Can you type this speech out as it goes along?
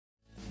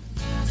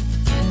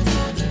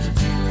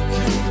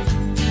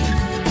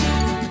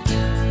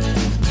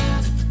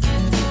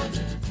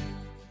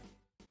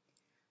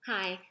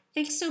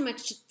Thanks so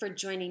much for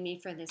joining me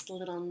for this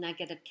little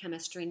nugget of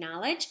chemistry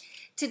knowledge.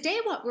 Today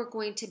what we're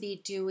going to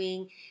be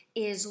doing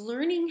is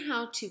learning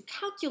how to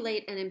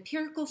calculate an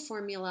empirical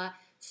formula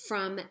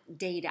from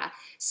data.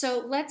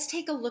 So let's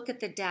take a look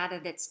at the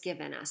data that's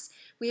given us.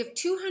 We have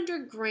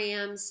 200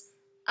 grams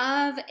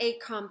of a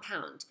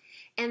compound,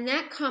 and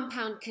that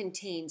compound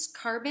contains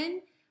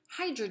carbon,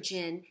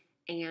 hydrogen,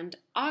 and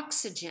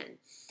oxygen.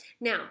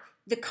 Now,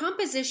 the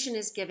composition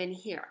is given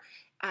here.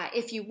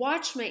 If you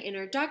watch my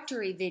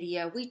introductory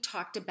video, we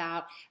talked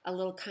about a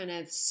little kind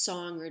of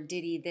song or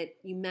ditty that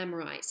you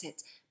memorize.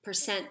 It's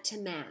percent to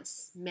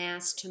mass,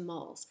 mass to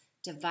moles,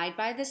 divide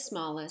by the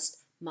smallest,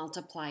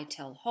 multiply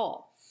till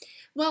whole.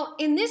 Well,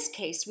 in this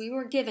case, we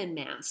were given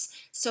mass,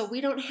 so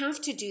we don't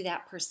have to do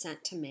that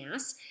percent to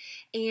mass.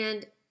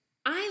 And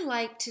I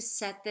like to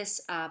set this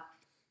up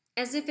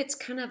as if it's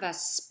kind of a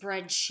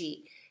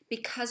spreadsheet,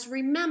 because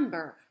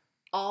remember,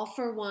 all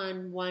for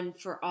one, one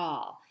for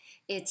all.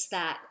 It's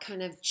that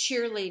kind of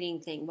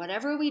cheerleading thing.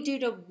 Whatever we do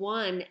to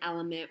one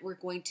element, we're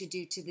going to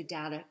do to the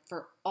data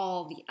for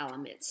all the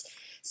elements.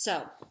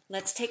 So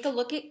let's take a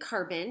look at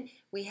carbon.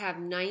 We have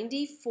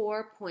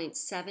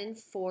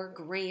 94.74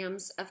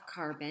 grams of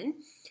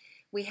carbon.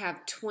 We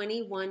have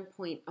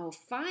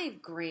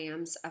 21.05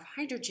 grams of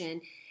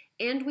hydrogen,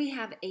 and we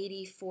have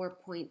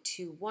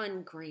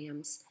 84.21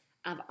 grams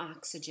of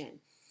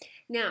oxygen.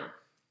 Now,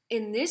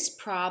 in this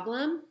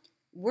problem,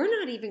 we're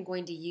not even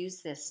going to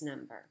use this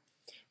number.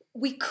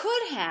 We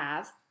could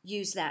have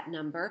used that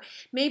number.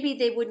 Maybe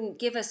they wouldn't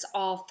give us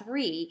all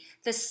three.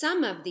 The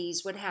sum of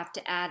these would have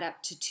to add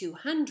up to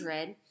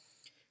 200.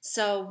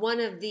 So one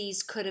of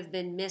these could have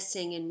been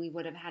missing and we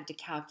would have had to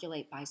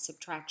calculate by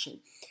subtraction.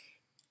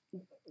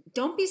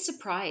 Don't be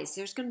surprised.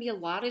 There's going to be a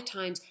lot of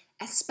times,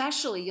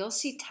 especially you'll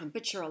see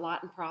temperature a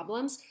lot in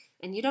problems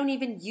and you don't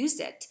even use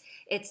it.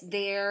 It's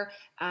there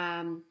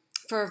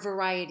for a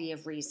variety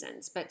of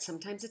reasons, but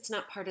sometimes it's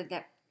not part of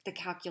the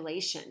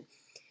calculation.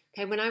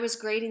 Okay, when I was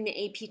grading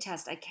the AP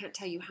test, I can't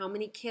tell you how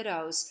many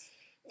kiddos,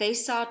 they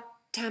saw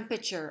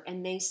temperature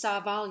and they saw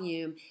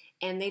volume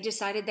and they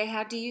decided they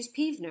had to use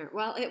Pevener.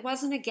 Well, it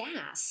wasn't a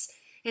gas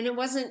and it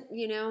wasn't,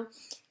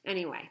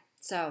 anyway,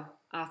 so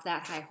off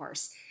that high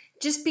horse.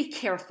 Just be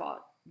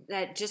careful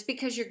that just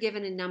because you're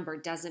given a number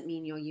doesn't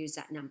mean you'll use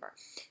that number.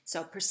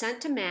 So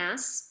percent to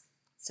mass,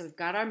 so we've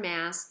got our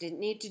mass,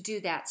 didn't need to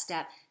do that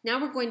step. Now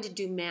we're going to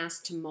do mass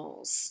to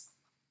moles.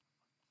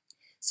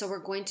 So we're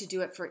going to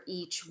do it for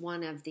each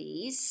one of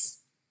these.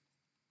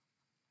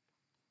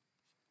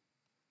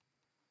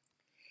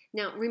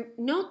 Now,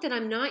 note that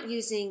I'm not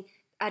using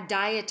a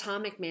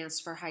diatomic mass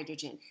for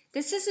hydrogen.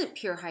 This isn't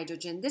pure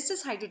hydrogen. This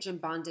is hydrogen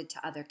bonded to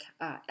other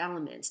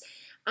elements.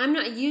 I'm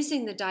not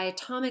using the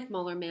diatomic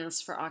molar mass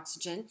for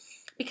oxygen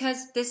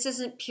because this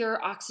isn't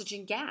pure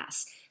oxygen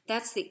gas.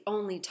 That's the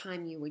only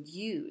time you would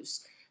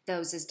use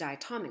those as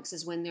diatomics,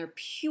 is when they're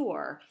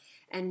pure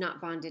and not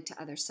bonded to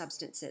other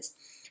substances.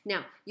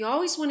 Now, you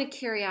always want to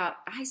carry out,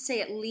 I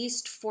say, at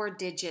least 4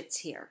 digits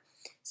here.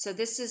 So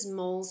this is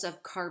moles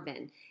of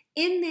carbon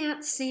in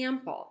that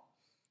sample,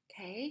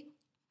 okay?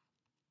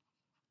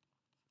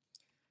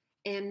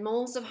 And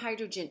moles of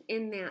hydrogen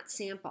in that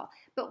sample.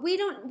 But we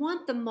don't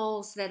want the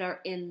moles that are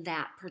in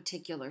that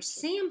particular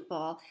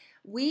sample.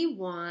 We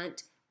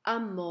want a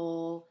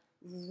mole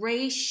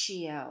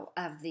ratio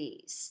of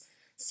these.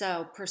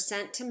 So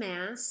percent to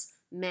mass,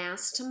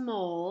 mass to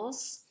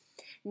moles.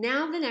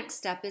 Now the next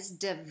step is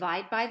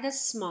divide by the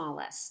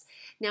smallest.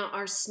 Now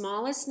our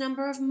smallest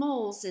number of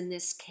moles in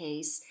this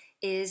case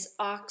is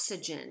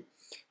oxygen.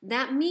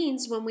 That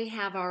means when we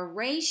have our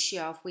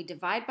ratio, if we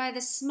divide by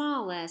the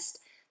smallest,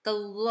 the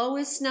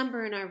lowest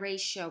number in our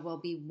ratio will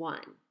be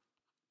 1.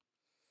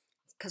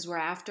 Because we're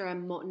after a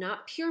mole,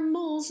 not pure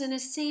moles in a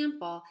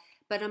sample,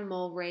 but a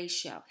mole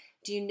ratio.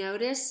 Do you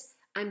notice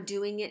I'm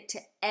doing it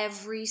to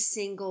every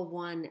single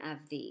one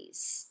of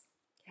these?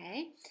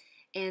 Okay.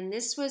 And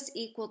this was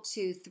equal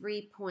to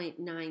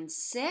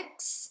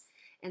 3.96,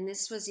 and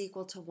this was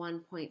equal to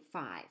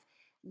 1.5.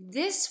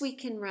 This we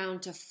can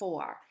round to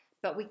 4,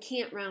 but we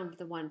can't round to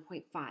the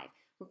 1.5.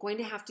 We're going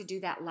to have to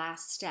do that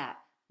last step,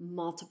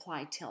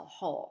 multiply till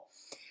whole.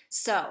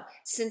 So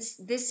since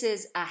this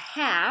is a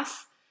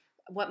half,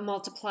 what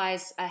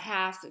multiplies a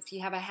half, if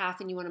you have a half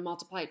and you want to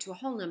multiply it to a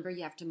whole number,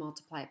 you have to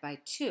multiply it by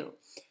 2.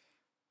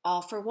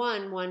 All for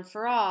one, one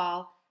for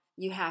all.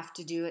 You have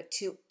to do it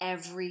to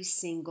every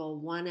single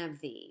one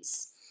of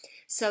these.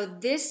 So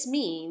this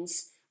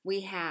means we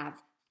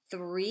have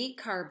 3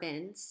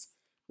 carbons,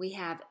 we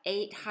have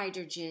 8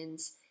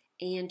 hydrogens,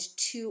 and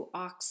 2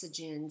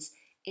 oxygens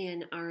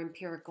in our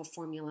empirical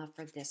formula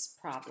for this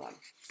problem.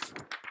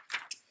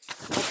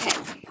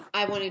 Okay,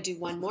 I want to do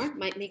one more.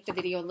 Might make the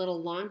video a little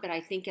long, but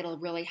I think it'll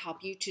really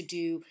help you to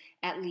do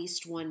at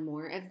least one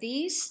more of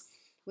these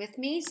with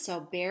me, so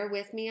bear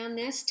with me on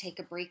this. Take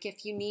a break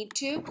if you need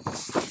to.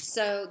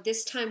 So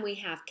this time we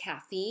have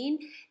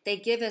caffeine. They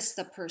give us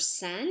the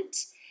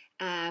percent.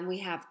 We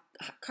have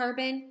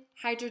carbon,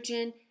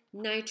 hydrogen,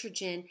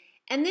 nitrogen,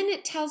 and then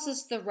it tells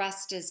us the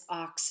rest is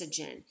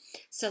oxygen.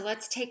 So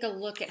let's take a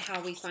look at how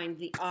we find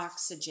the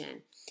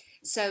oxygen.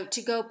 So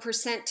to go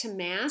percent to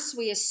mass,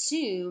 we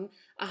assume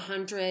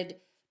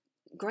 100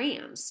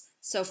 grams.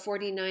 So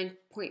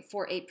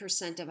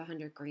 49.48% of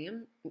 100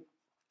 gram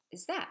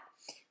is that.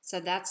 So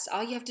that's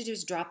all you have to do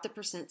is drop the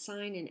percent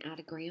sign and add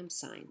a gram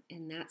sign,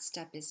 and that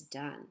step is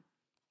done.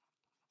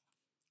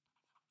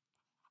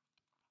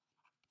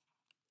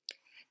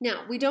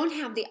 Now, we don't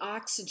have the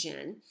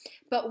oxygen,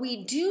 but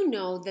we do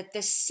know that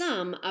the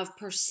sum of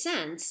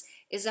percents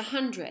is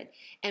 100,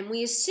 and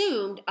we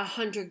assumed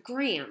 100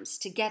 grams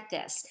to get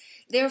this.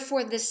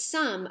 Therefore, the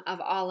sum of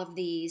all of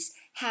these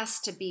has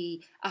to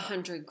be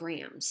 100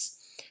 grams.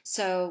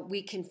 So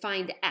we can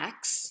find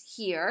X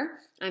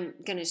here. I'm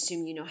going to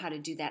assume you know how to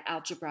do that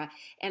algebra,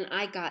 and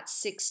I got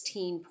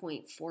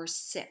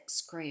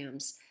 16.46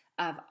 grams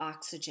of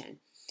oxygen.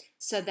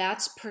 So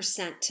that's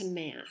percent to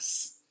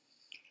mass.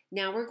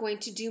 Now we're going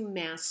to do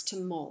mass to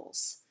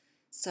moles.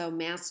 So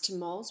mass to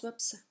moles,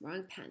 whoops,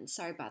 wrong pen,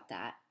 sorry about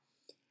that.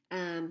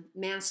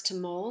 Mass to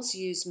moles,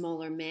 use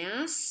molar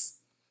mass.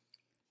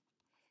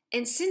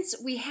 And since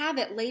we have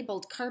it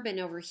labeled carbon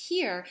over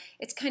here,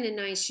 it's kind of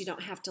nice you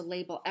don't have to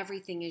label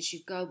everything as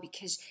you go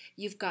because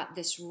you've got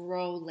this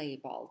row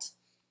labeled.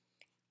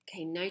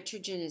 Okay,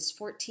 nitrogen is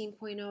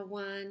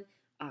 14.01,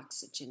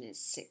 oxygen is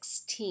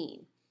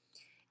 16.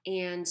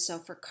 And so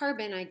for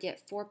carbon, I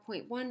get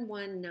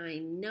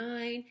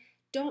 4.1199.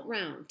 Don't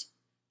round.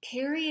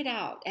 Carry it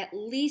out, at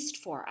least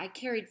 4. I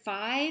carried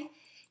 5.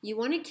 You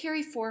want to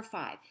carry 4 or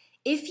 5.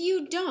 If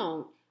you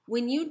don't,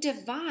 when you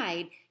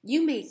divide,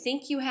 you may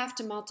think you have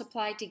to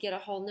multiply to get a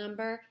whole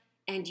number,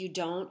 and you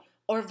don't,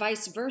 or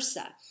vice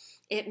versa.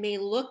 It may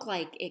look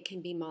like it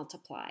can be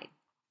multiplied.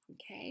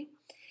 Okay?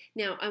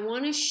 Now, I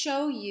want to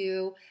show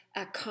you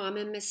a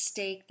common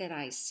mistake that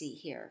I see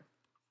here.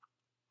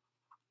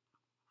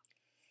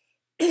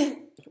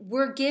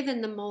 We're given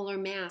the molar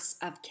mass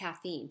of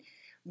caffeine.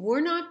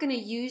 We're not going to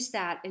use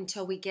that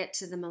until we get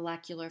to the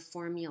molecular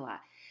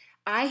formula.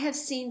 I have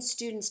seen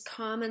students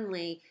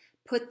commonly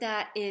put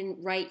that in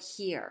right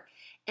here,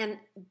 and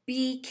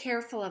be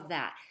careful of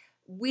that.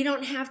 We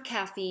don't have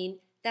caffeine.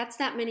 That's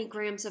that many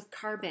grams of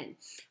carbon.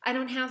 I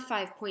don't have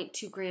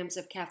 5.2 grams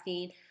of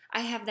caffeine.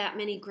 I have that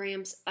many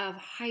grams of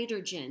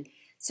hydrogen.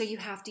 So you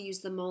have to use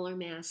the molar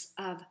mass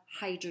of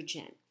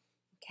hydrogen.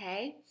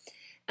 Okay?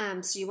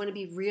 So you want to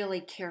be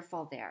really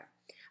careful there.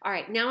 All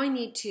right, now I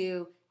need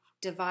to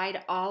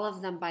divide all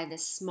of them by the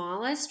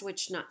smallest,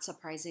 which not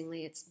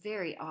surprisingly, it's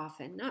very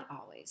often, not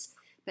always,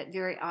 but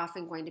very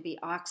often going to be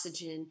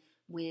oxygen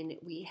when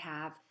we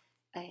have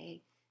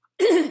a,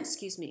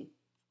 excuse me,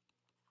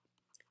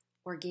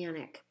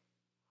 organic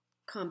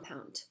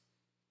compound.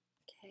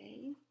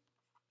 Okay.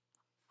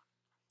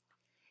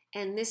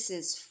 And this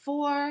is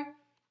 4,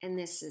 and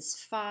this is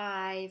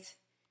 5,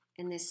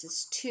 and this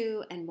is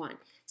 2 and 1.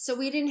 So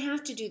we didn't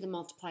have to do the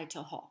multiply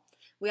to whole.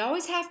 We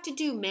always have to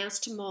do mass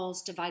to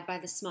moles, divide by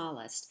the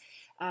smallest.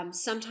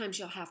 Sometimes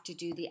you'll have to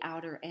do the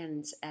outer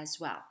ends as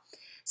well.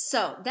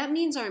 So that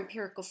means our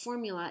empirical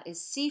formula is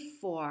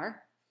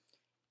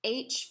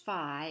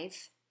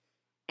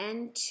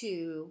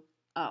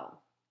C4H5N2O.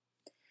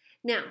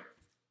 Now,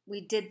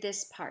 we did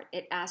this part.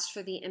 It asked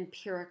for the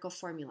empirical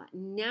formula.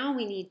 Now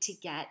we need to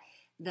get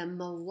the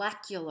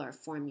molecular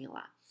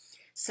formula.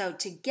 So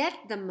to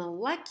get the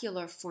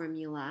molecular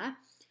formula,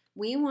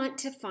 we want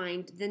to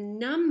find the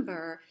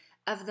number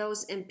of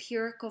those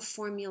empirical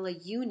formula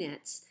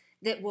units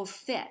that will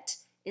fit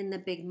in the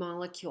big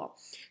molecule.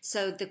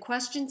 So the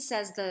question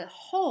says the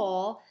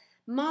whole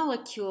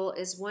molecule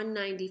is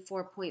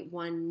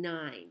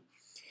 194.19.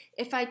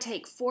 If I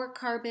take 4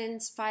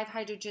 carbons, 5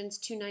 hydrogens,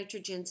 2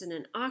 nitrogens, and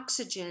an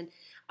oxygen,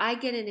 I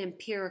get an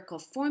empirical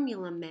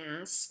formula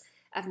mass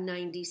of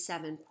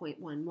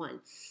 97.11.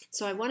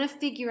 So I want to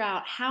figure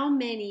out how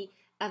many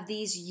of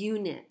these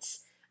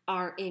units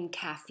are in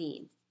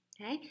caffeine.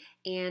 Okay?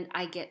 And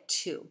I get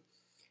 2.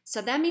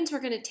 So that means we're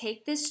going to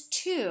take this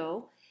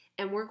 2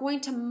 and we're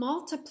going to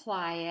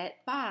multiply it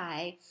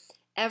by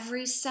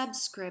every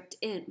subscript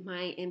in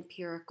my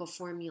empirical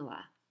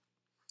formula.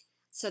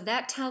 So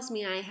that tells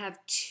me I have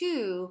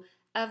 2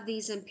 of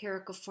these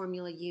empirical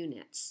formula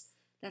units.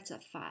 That's a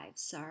 5,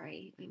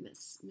 sorry, I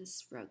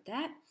miswrote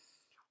that.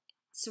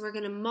 So we're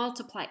going to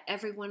multiply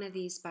every one of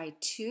these by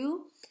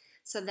 2.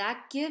 So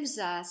that gives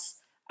us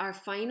our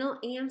final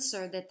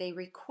answer that they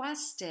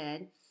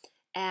requested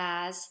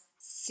as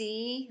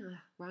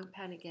wrong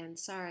pen again,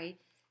 sorry,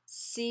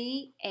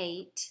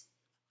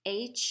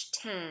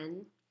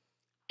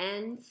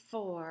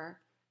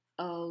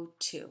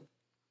 C8H10N4O2.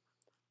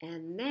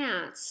 And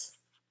that's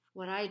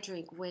what I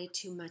drink way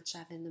too much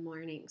of in the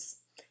mornings.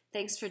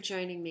 Thanks for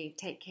joining me.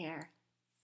 Take care.